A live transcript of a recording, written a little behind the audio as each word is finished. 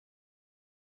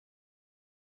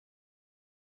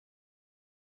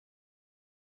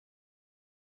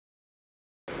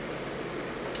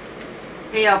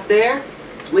Hey out there,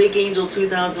 it's Wake Angel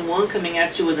 2001 coming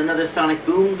at you with another Sonic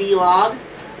Boom vlog.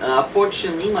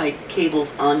 Fortunately, my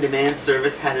cable's on-demand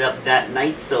service had it up that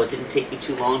night, so it didn't take me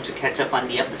too long to catch up on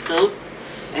the episode.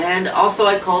 And also,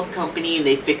 I called the company and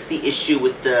they fixed the issue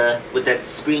with that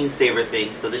screensaver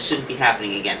thing, so this shouldn't be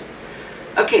happening again.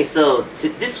 Okay, so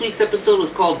this week's episode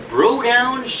was called Bro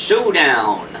Down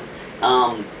Showdown.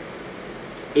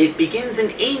 It begins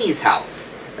in Amy's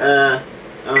house.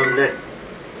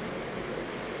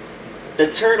 The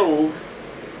turtle.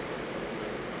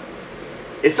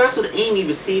 It starts with Amy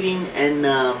receiving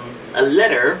a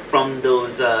letter from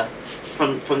those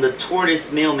from the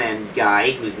tortoise mailman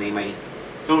guy, whose name I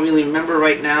don't really remember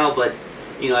right now, but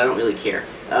you know, I don't really care.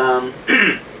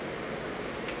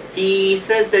 He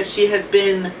says that she has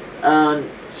been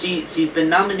she's been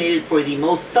nominated for the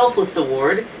Most Selfless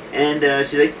Award, and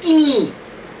she's like, gimme!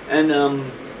 And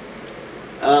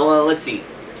well, let's see.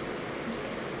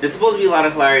 There's supposed to be a lot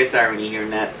of hilarious irony here in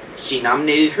that she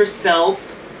nominated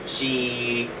herself.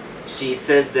 She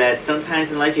says that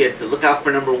sometimes in life you have to look out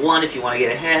for number one if you want to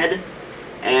get ahead.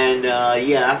 And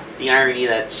yeah, the irony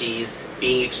that she's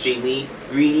being extremely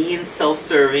greedy and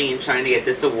self-serving and trying to get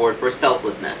this award for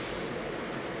selflessness.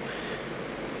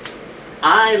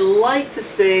 I like to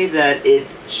say that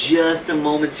it's just a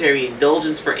momentary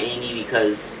indulgence for Amy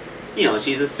because, you know,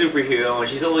 she's a superhero and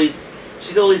she's always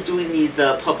doing these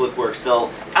public work, so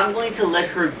I'm going to let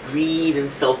her greed and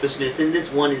selfishness in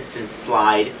this one instance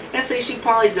slide and say she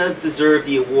probably does deserve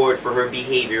the award for her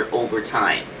behavior over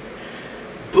time.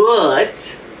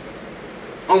 But,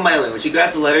 oh my way, when she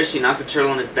grabs the letter, she knocks the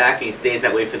turtle on his back and he stays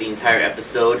that way for the entire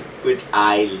episode, which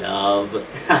I love.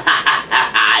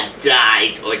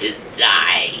 Die, tortoise,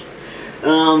 die!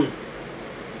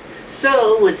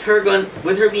 So, with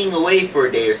her being away for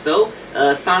a day or so,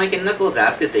 Sonic and Knuckles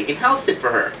ask if they can house sit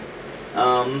for her.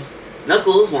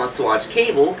 Knuckles wants to watch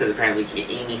cable, because apparently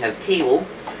Amy has cable,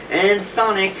 and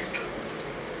Sonic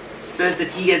says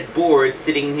that he gets bored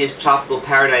sitting in his tropical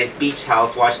paradise beach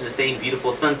house watching the same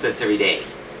beautiful sunsets every day.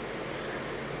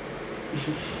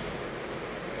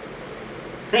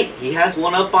 Hey, he has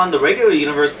one up on the regular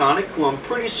universe Sonic, who I'm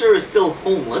pretty sure is still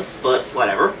homeless, but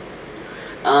whatever.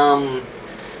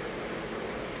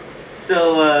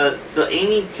 So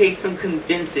Amy takes some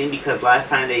convincing because last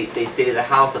time they stayed at the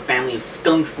house, a family of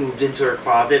skunks moved into her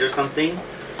closet or something.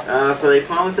 So they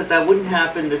promise that wouldn't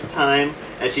happen this time,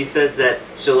 and she says that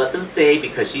she'll let them stay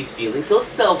because she's feeling so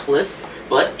selfless,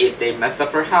 but if they mess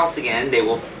up her house again, they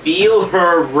will feel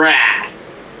her wrath.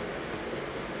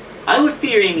 I would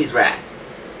fear Amy's wrath.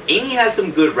 Amy has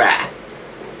some good wrath.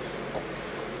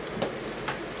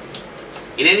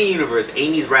 In any universe,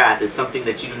 Amy's wrath is something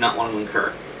that you do not want to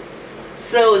incur.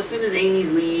 So, as soon as Amy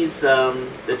leaves,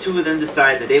 the two of them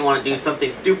decide that they want to do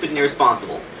something stupid and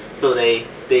irresponsible. So they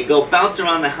go bounce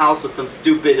around the house with some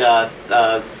stupid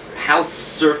house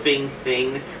surfing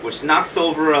thing, which knocks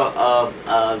over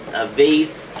a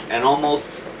vase and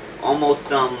almost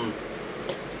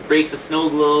breaks a snow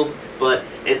globe. But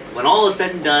when all is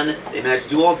said and done, they managed to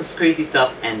do all this crazy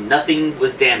stuff and nothing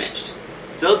was damaged.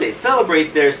 So they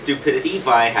celebrate their stupidity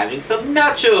by having some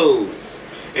nachos.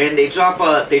 And they drop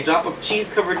a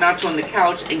cheese-covered nacho on the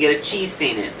couch and get a cheese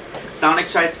stain in. Sonic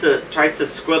tries to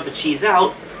scrub the cheese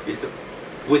out.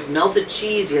 With melted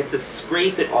cheese, you have to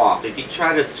scrape it off. If you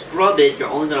try to scrub it, you're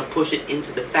only going to push it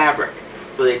into the fabric.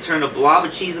 So they turn a blob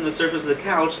of cheese on the surface of the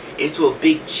couch into a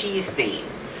big cheese stain.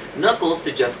 Knuckles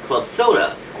suggests club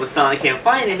soda. When Sonic can't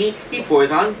find any, he pours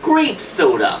on grape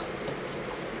soda.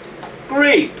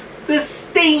 Grape! The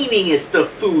staining is the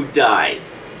food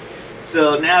dyes.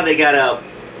 So now they got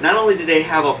not only do they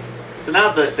have so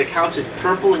now the couch is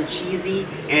purple and cheesy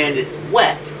and it's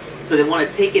wet. So they want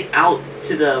to take it out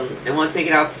they want to take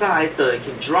it outside so it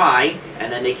can dry,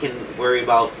 and then they can worry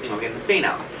about, you know, getting the stain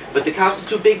out. But the couch is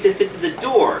too big to fit through the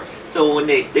door. So when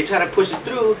they try to push it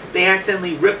through, they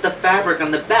accidentally rip the fabric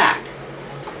on the back.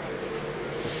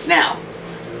 Now,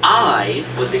 I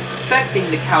was expecting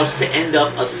the couch to end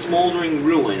up a smoldering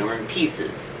ruin or in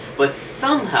pieces. But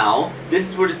somehow, this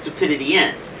is where the stupidity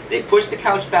ends. They push the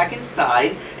couch back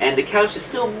inside, and the couch is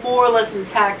still more or less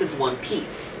intact as one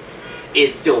piece.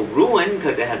 It's still ruined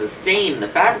because it has a stain and the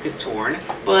fabric is torn,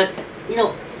 but, you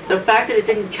know, the fact that it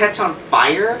didn't catch on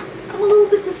fire, I'm a little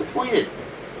bit disappointed.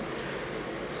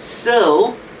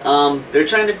 So, they're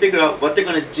trying to figure out what they're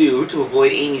going to do to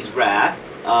avoid Amy's wrath,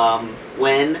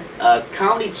 when a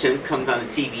comedy chimp comes on the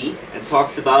TV and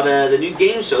talks about the new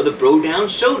game show, the Bro Down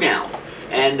Showdown.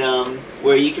 And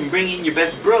where you can bring in your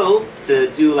best bro to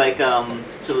do like the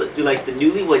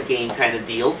newlywed game kind of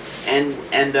deal, and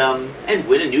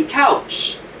win a new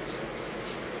couch.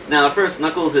 Now at first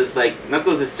Knuckles is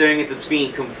staring at the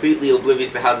screen completely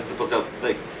oblivious to how this is supposed to help.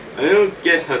 Like, I don't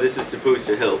get how this is supposed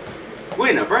to help.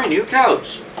 Win a brand new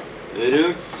couch. I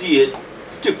don't see it.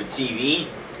 Stupid TV.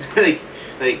 like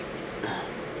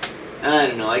I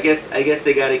don't know. I guess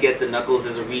they gotta get the Knuckles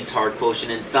as a retard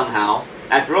quotient in somehow.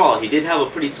 After all, he did have a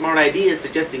pretty smart idea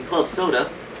suggesting club soda.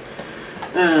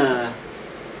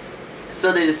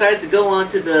 So they decide to go on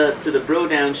to the Bro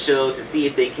Down show to see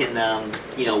if they can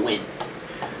win.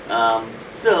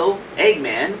 So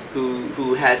Eggman,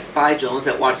 who has spy drones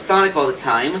that watch Sonic all the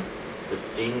time, the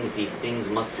things these things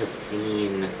must have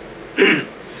seen.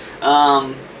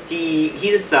 He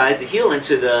decides that he'll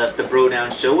enter the Bro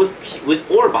Down show with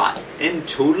Orbot and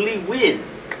totally win.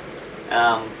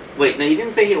 Wait, no, he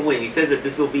didn't say he'll win. He says that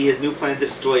this will be his new plan to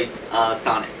destroy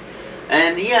Sonic.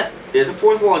 And yeah, there's a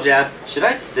fourth wall jab. Should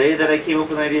I say that I came up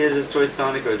with an idea to destroy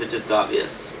Sonic, or is it just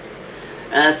obvious?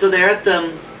 So they're at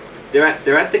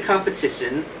the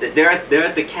competition. They're at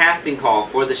the casting call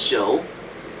for the show,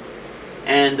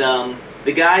 and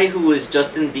the guy who was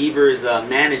Justin Bieber's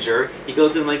manager, he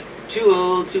goes to him like, too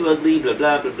old, too ugly, blah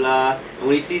blah blah blah. And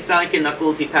when he sees Sonic and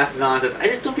Knuckles, he passes on and says, I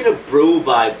just don't get a bro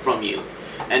vibe from you.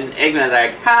 And Eggman's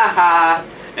like, ha ha.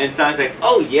 And Sonic's like,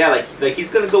 oh yeah, like he's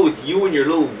gonna go with you and your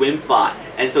little wimp bot.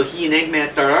 And so he and Eggman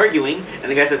start arguing,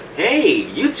 and the guy says, hey,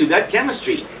 you two got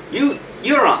chemistry.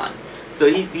 You're on. So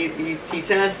he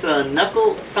tells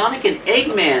Sonic and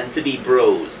Eggman to be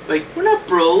bros. Like, we're not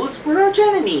bros, we're arch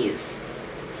enemies.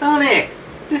 Sonic,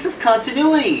 this is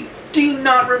continuity. Do you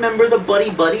not remember the Buddy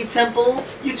Buddy Temple?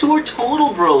 You two are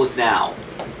total bros now.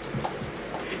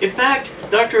 In fact,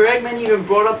 Dr. Eggman even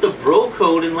brought up the bro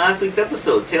code in last week's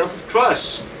episode, Tails'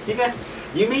 crush.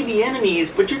 You may be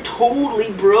enemies, but you're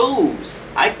totally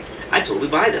bros. I totally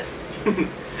buy this.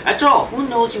 After all, who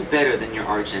knows you better than your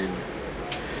arch enemy?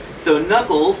 So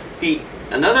Knuckles,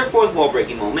 another fourth wall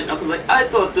breaking moment. Knuckles is like, I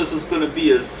thought this was gonna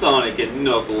be a Sonic and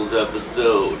Knuckles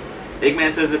episode.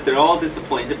 Eggman says that they're all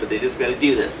disappointed, but they just gotta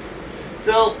do this.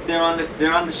 So they're on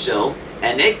the show,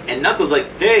 and Knuckles like,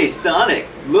 hey Sonic,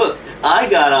 look, I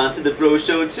got onto the Bro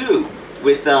Show too,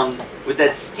 with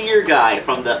that steer guy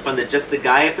from the Just the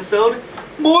Guy episode.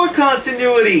 More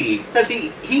continuity, because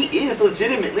he is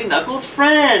legitimately Knuckles'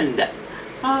 friend.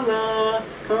 Holla,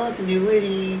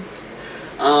 continuity.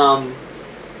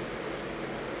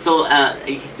 So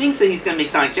he thinks that he's gonna make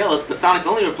Sonic jealous, but Sonic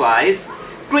only replies,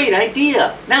 great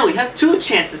idea! Now we have 2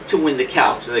 chances to win the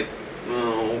couch. Like,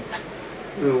 oh,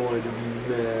 I don't want to be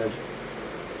mad.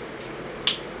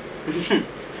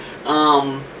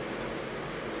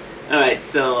 Alright,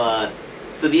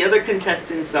 so the other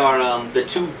contestants are the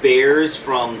 2 bears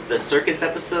from the circus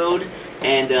episode,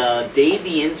 and Dave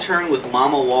the intern with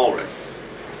Mama Walrus.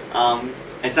 And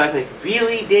so I was like,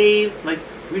 really, Dave? Like,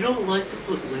 we don't like to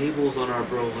put labels on our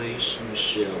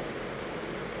relationship.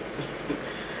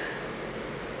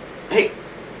 Hey,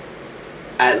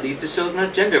 at least the show's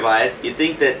not gender biased. You'd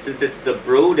think that since it's the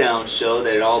Bro Down show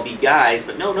that it'd all be guys,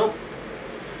 but no.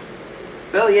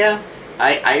 So yeah,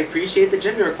 I appreciate the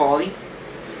gender equality.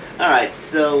 Alright,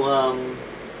 so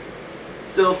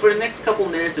for the next couple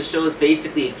minutes, the show is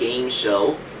basically a game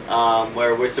show,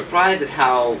 where we're surprised at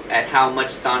how much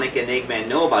Sonic and Eggman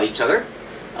know about each other.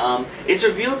 It's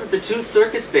revealed that the 2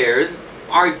 circus bears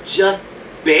are just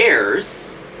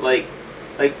bears.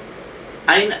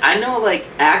 I know like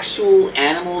actual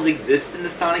animals exist in the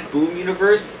Sonic Boom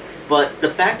universe, but the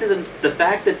fact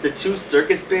that the 2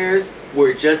 circus bears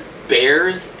were just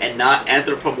bears and not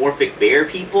anthropomorphic bear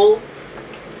people,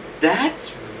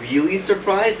 that's really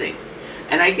surprising.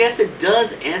 And I guess it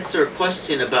does answer a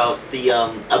question about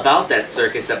about that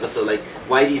circus episode, like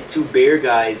why these 2 bear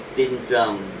guys didn't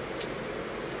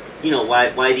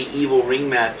why the evil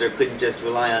ringmaster couldn't just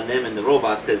rely on them and the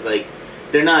robots, because like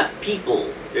they're not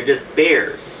people, they're just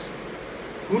bears.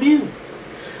 Who knew?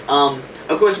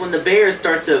 Of course, when the bears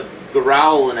start to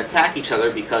growl and attack each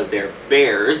other because they're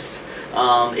bears,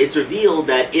 it's revealed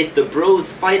that if the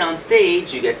bros fight on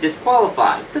stage, you get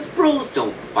disqualified, because bros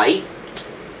don't fight.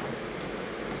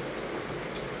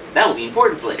 That will be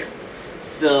important for later.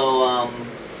 So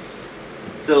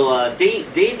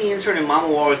Dave the intern and Mama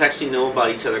Walrus actually know about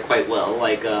each other quite well.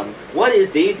 Like, what is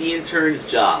Dave the intern's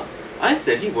job? I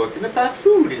said he worked in the fast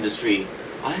food industry.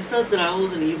 I said that I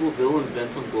was an evil villain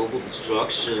bent on global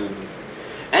destruction.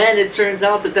 And it turns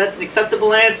out that that's an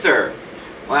acceptable answer.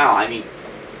 Wow, I mean,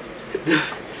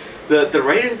 the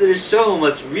writers of this show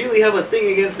must really have a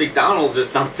thing against McDonald's or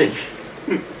something.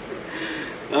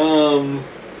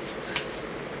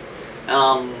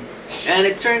 And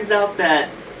it turns out that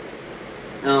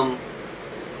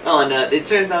it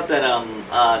turns out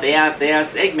that they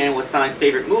asked Eggman what Sonic's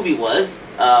favorite movie was.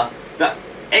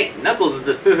 Knuckles is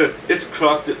a it's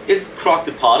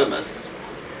croctopotamus.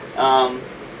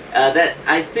 That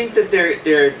I think that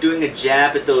they're doing a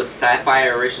jab at those sci-fi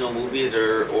original movies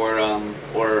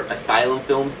or asylum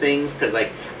films things, because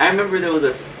like I remember there was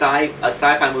a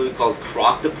sci-fi movie called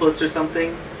Croctopus or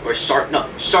something, or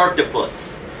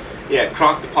Sharktopus. Yeah,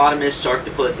 Croctopotamus,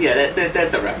 Sharktopus. Yeah,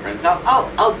 that's a reference.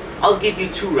 I'll give you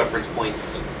 2 reference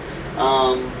points.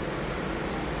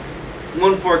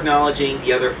 One for acknowledging,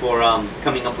 the other for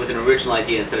coming up with an original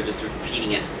idea instead of just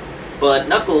repeating it. But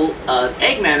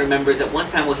Eggman remembers at one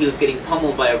time while he was getting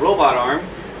pummeled by a robot arm,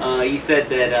 he said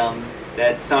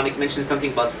that Sonic mentioned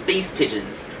something about space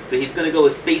pigeons. So he's going to go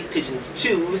with Space Pigeons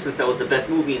 2, since that was the best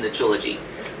movie in the trilogy.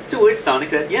 To which Sonic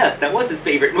said, yes, that was his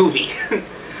favorite movie.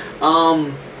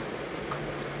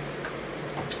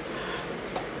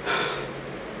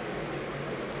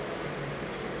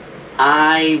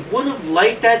 I would have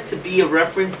liked that to be a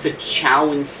reference to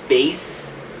Chow in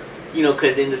Space. You know,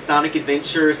 because in the Sonic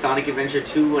Adventure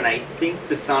 2, and I think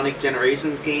the Sonic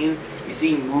Generations games, you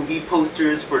see movie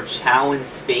posters for Chow in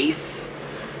Space.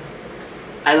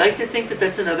 I like to think that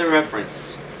that's another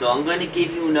reference. So I'm going to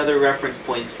give you another reference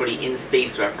point for the in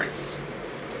space reference.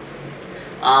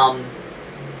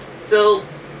 So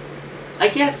I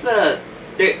guess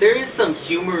there is some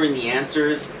humor in the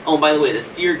answers. Oh, and by the way, the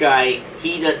steer guy,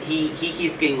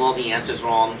 he's getting all the answers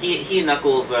wrong. He and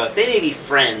Knuckles, they may be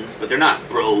friends, but they're not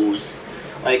bros.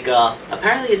 Like,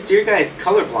 apparently the steer guy is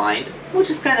colorblind, which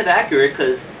is kind of accurate,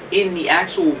 because in the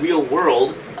actual real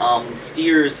world,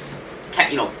 steers,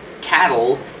 cattle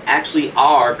actually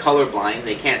are colorblind.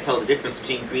 They can't tell the difference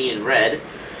between green and red.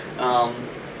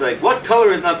 It's like, what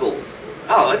color is Knuckles?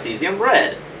 Oh, that's easy, I'm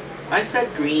red. I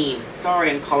said green. Sorry,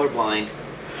 I'm colorblind.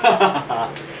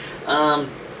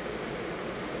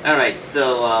 Alright,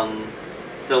 so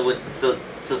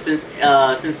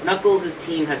since Knuckles'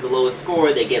 team has the lowest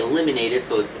score, they get eliminated,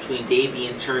 so it's between Dave the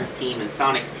Intern's team and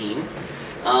Sonic's team.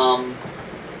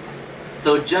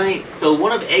 So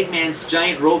one of Eggman's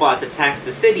giant robots attacks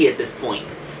the city at this point.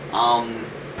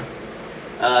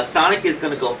 Sonic is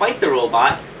gonna go fight the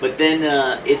robot, but then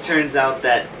it turns out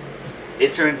that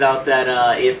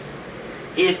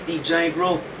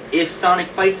if Sonic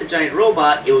fights a giant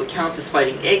robot, it would count as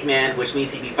fighting Eggman, which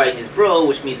means he'd be fighting his bro,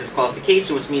 which means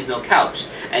disqualification, which means no couch.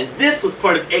 And this was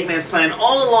part of Eggman's plan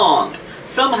all along.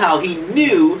 Somehow he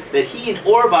knew that he and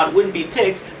Orbot wouldn't be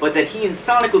picked, but that he and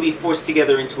Sonic would be forced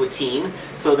together into a team,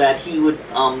 so that he would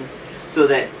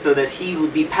he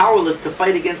would be powerless to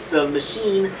fight against the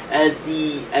machine as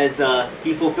he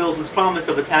fulfills his promise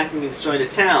of attacking and destroying the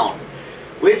town.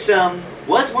 Which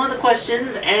was one of the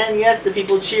questions, and yes, the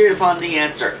people cheered upon the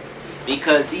answer.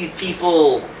 Because these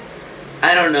people,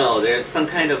 I don't know, there's some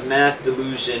kind of mass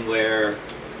delusion where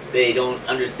they don't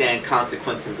understand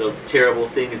consequences of terrible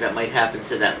things that might happen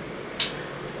to them.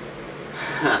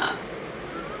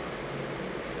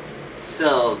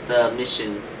 So, the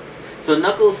mission. So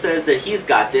Knuckles says that he's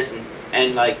got this,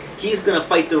 and like, he's gonna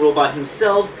fight the robot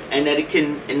himself, and that it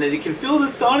can fill the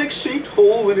Sonic-shaped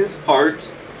hole in his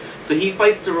heart. So he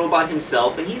fights the robot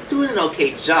himself, and he's doing an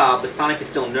okay job, but Sonic is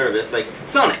still nervous. Like,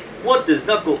 Sonic, what does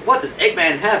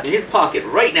Eggman have in his pocket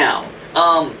right now?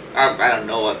 I don't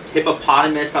know, a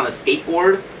hippopotamus on a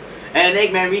skateboard? And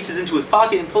Eggman reaches into his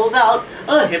pocket and pulls out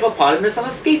a hippopotamus on a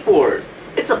skateboard.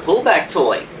 It's a pullback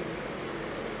toy.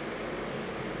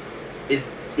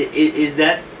 Is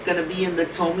that gonna be in the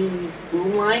Tommy's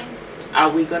Boom line? Are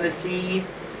we gonna see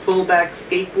pullback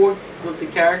skateboard of the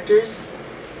characters?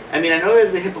 I mean, I know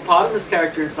there's a hippopotamus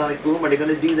character in Sonic Boom. Are they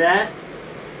going to do that?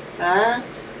 Huh?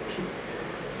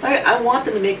 I want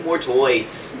them to make more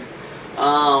toys.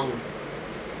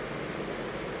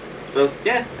 So,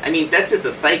 yeah. I mean, that's just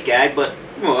a sight gag, but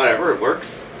whatever, it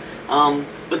works.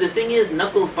 But the thing is,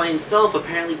 Knuckles by himself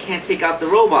apparently can't take out the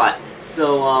robot.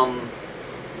 So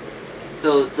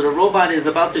the robot is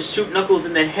about to shoot Knuckles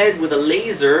in the head with a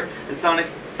laser, and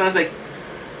Sonic's like,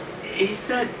 is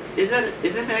that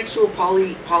an actual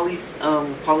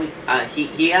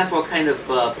he asked what kind of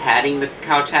padding the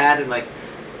couch had, and like,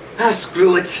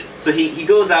 screw it. So he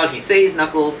goes out, he saves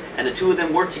Knuckles, and the two of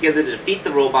them work together to defeat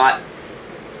the robot.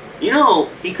 You know,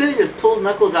 he could have just pulled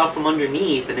Knuckles out from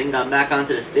underneath and then gone back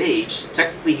onto the stage.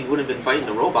 Technically, he wouldn't have been fighting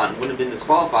the robot and wouldn't have been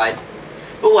disqualified.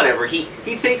 But whatever, he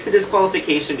takes the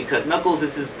disqualification because Knuckles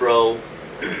is his bro.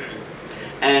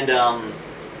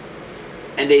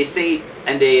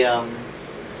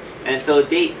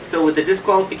 So with the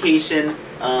disqualification,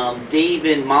 Dave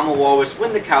and Mama Walrus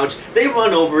win the couch. They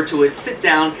run over to it, sit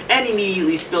down, and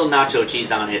immediately spill nacho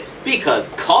cheese on it because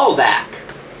callback.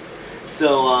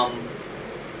 So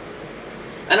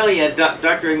I know, yeah.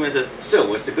 Dr. Eggman says, "So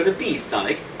what's it going to be,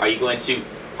 Sonic? Are you going to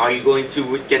are you going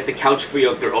to get the couch for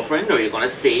your girlfriend, or are you going to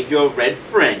save your red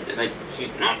friend? And like, she's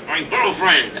not my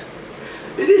girlfriend.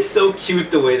 It is so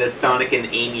cute the way that Sonic and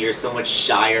Amy are so much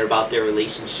shyer about their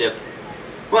relationship.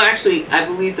 Well, actually, I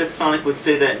believe that Sonic would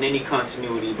say that in any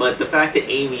continuity, but the fact that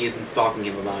Amy isn't stalking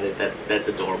him about it, that's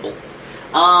adorable.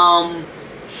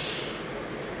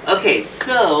 Okay,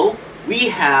 so we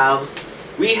have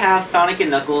Sonic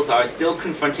and Knuckles are still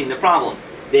confronting the problem.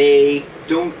 They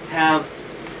don't have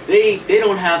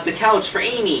the couch for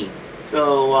Amy,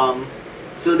 so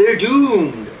they're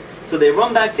doomed. So they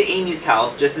run back to Amy's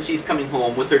house just as she's coming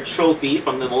home with her trophy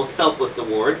from the Most Selfless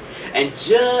Award, and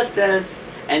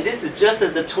this is just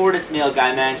as the tortoise male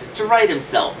guy manages to right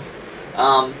himself.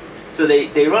 So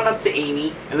they run up to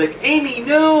Amy and like, Amy,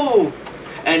 no!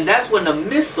 And that's when the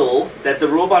missile that the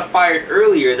robot fired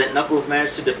earlier that Knuckles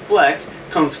managed to deflect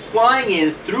comes flying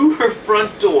in through her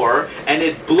front door, and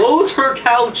it blows her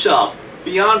couch up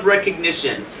beyond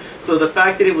recognition. So the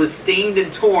fact that it was stained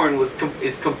and torn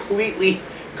is completely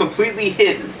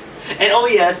hidden. And oh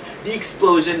yes, the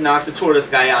explosion knocks the tortoise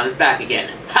guy on his back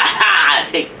again. Ha ha!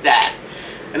 Take that!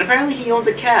 And apparently he owns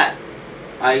a cat.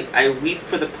 I weep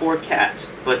for the poor cat,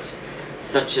 but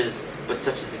such is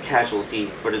a casualty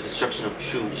for the destruction of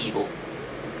true evil.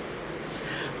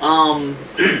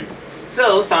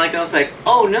 So Sonic was like,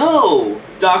 oh no!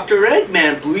 Dr.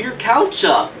 Eggman blew your couch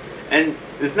up! And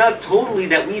it's not totally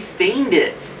that we stained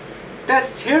it.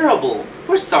 That's terrible.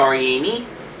 We're sorry, Amy.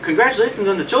 Congratulations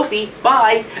on the trophy.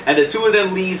 Bye! And the two of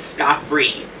them leave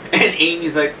scot-free. And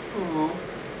Amy's like, oh.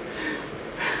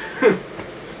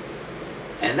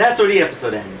 And that's where the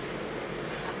episode ends.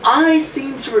 I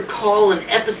seem to recall an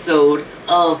episode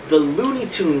of the Looney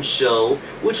Tunes show,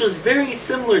 which was very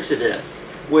similar to this,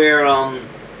 where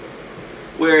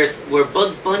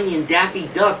Bugs Bunny and Daffy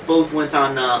Duck both went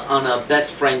on a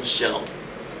best friend show.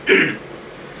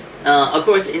 Of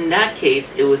course, in that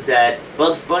case, it was that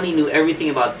Bugs Bunny knew everything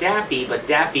about Daffy, but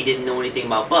Daffy didn't know anything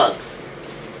about Bugs.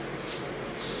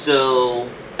 So,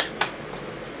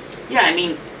 yeah, I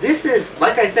mean, this is,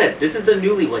 like I said, this is the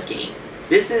Newlywed Game.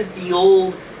 This is the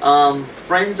old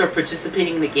friends are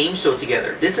participating in a game show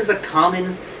together. This is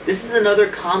another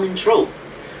common trope.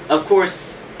 Of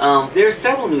course, there are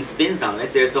several new spins on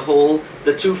it. There's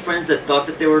the two friends that thought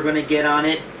that they were going to get on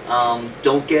it,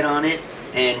 don't get on it,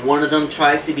 and one of them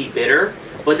tries to be bitter.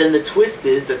 But then the twist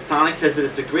is that Sonic says that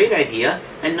it's a great idea,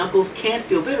 and Knuckles can't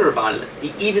feel bitter about it,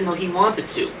 even though he wanted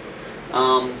to.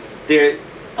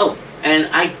 And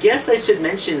I guess I should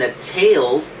mention that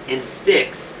Tails and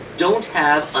Sticks don't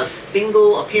have a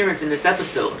single appearance in this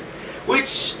episode,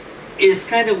 which is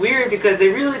kind of weird because they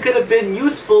really could have been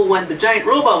useful when the giant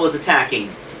robot was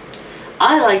attacking.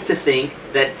 I like to think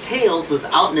that Tails was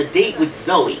out on a date with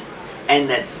Zoe, and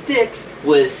that Sticks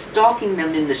was stalking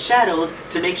them in the shadows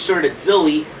to make sure that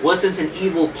Zoe wasn't an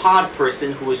evil pod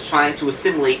person who was trying to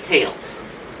assimilate Tails.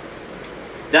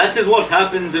 That is what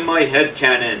happens in my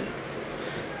headcanon.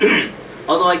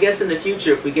 Although I guess in the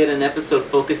future, if we get an episode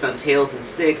focused on Tails and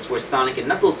Sticks where Sonic and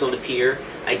Knuckles don't appear,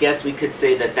 I guess we could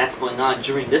say that that's going on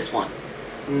during this one.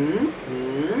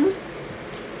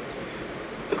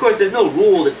 Of course, there's no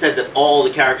rule that says that all the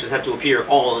characters have to appear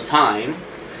all the time.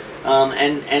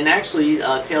 And actually,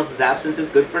 Tails' absence is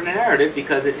good for the narrative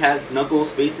because it has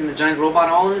Knuckles facing the giant robot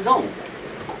all on his own.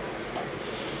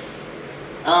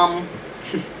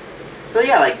 So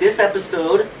yeah, like this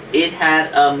episode, it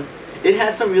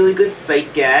had some really good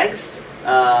sight gags,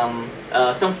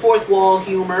 some fourth wall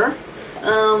humor,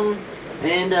 and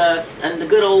the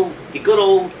good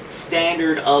old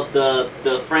standard of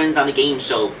the friends on the game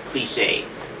show cliche.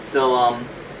 So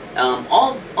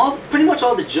pretty much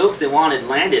all the jokes they wanted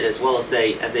landed as well as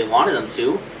they wanted them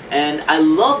to, and I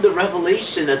love the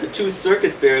revelation that the two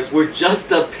circus bears were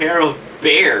just a pair of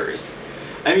bears.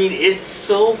 I mean, it's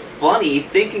so funny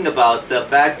thinking about the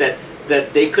fact that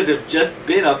they could have just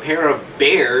been a pair of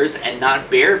bears and not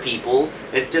bear people.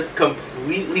 It's just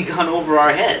completely gone over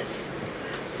our heads.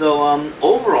 So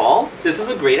overall, this is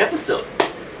a great episode.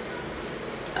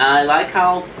 I like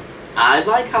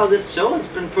how this show has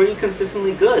been pretty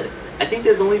consistently good. I think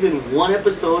there's only been one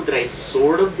episode that I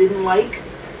sort of didn't like,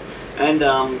 and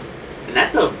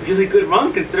that's a really good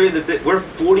run considering that we're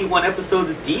 41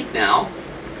 episodes deep now.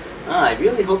 I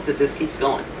really hope that this keeps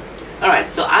going. Alright,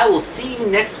 so I will see you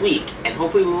next week, and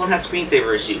hopefully we won't have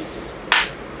screensaver issues.